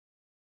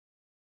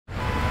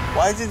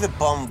Why did the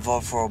bum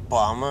vote for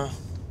Obama?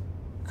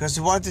 Because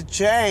he wanted to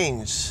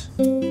change.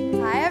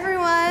 Hi,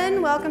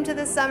 everyone. Welcome to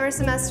the summer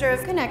semester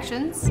of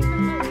Connections.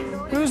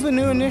 Who's the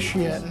new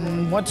initiate,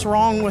 and what's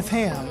wrong with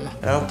him?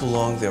 I don't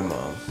belong there,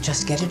 Mom.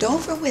 Just get it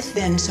over with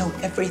then, so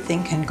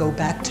everything can go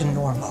back to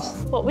normal.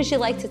 What would you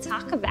like to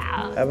talk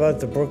about? How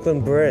about the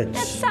Brooklyn Bridge?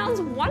 That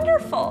sounds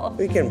wonderful.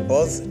 We can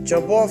both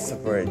jump off the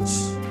bridge.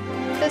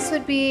 This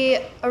would be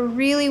a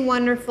really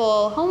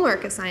wonderful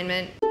homework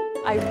assignment.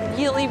 I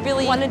really,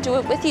 really want to do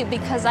it with you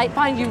because I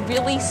find you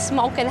really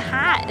smoking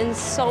hot and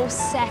so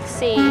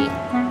sexy.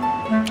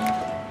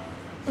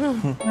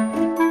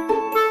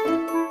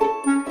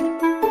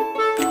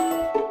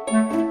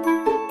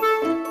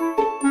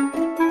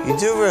 You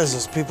do realize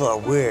those people are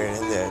weird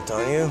in there,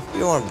 don't you?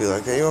 You don't want to be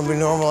like that. You want to be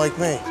normal like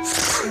me.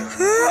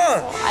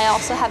 I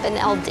also have an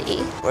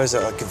LD. What is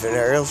that, like a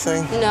venereal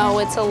thing? No,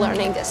 it's a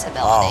learning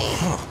disability.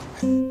 Oh.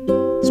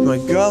 It's my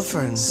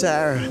girlfriend,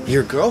 Sarah.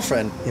 Your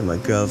girlfriend? Yeah, my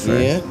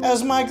girlfriend. Yeah?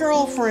 As my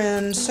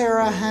girlfriend,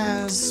 Sarah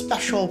has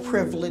special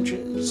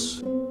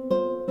privileges.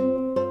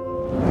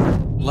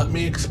 Let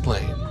me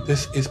explain.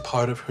 This is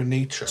part of her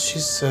nature. She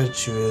said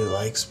she really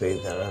likes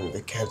me,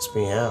 that cats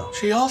me out.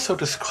 She also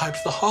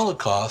describes the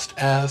Holocaust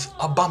as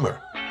a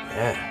bummer.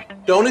 Yeah.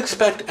 Don't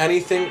expect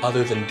anything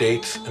other than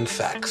dates and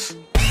sex.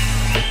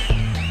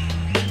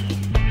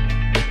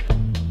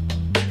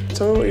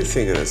 Tell me what you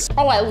think of this.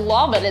 Oh, I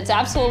love it. It's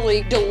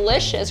absolutely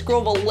delicious,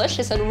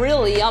 grovelicious, and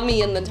really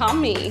yummy in the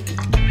tummy.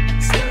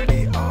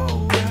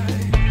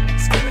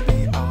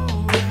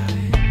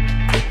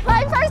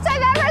 My first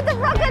time ever at the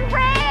Brooklyn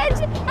Bridge!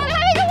 I'm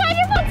having a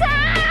wonderful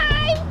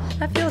time!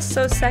 That feels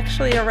so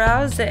sexually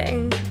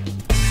arousing.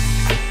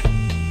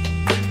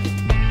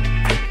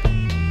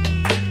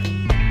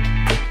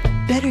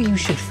 Better you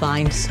should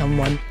find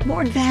someone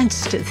more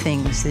advanced at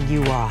things than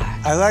you are.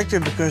 I liked her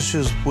because she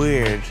was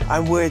weird.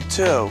 I'm weird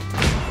too.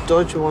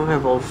 Don't you want to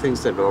have all the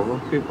things that normal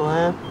people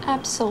have?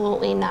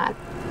 Absolutely not.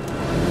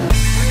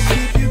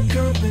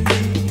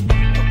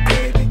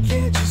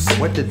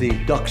 What did the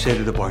duck say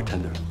to the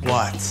bartender?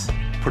 What?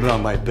 Put it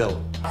on my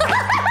bill.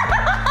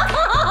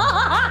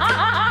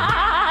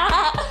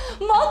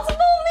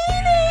 Multiple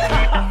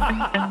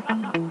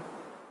meanings!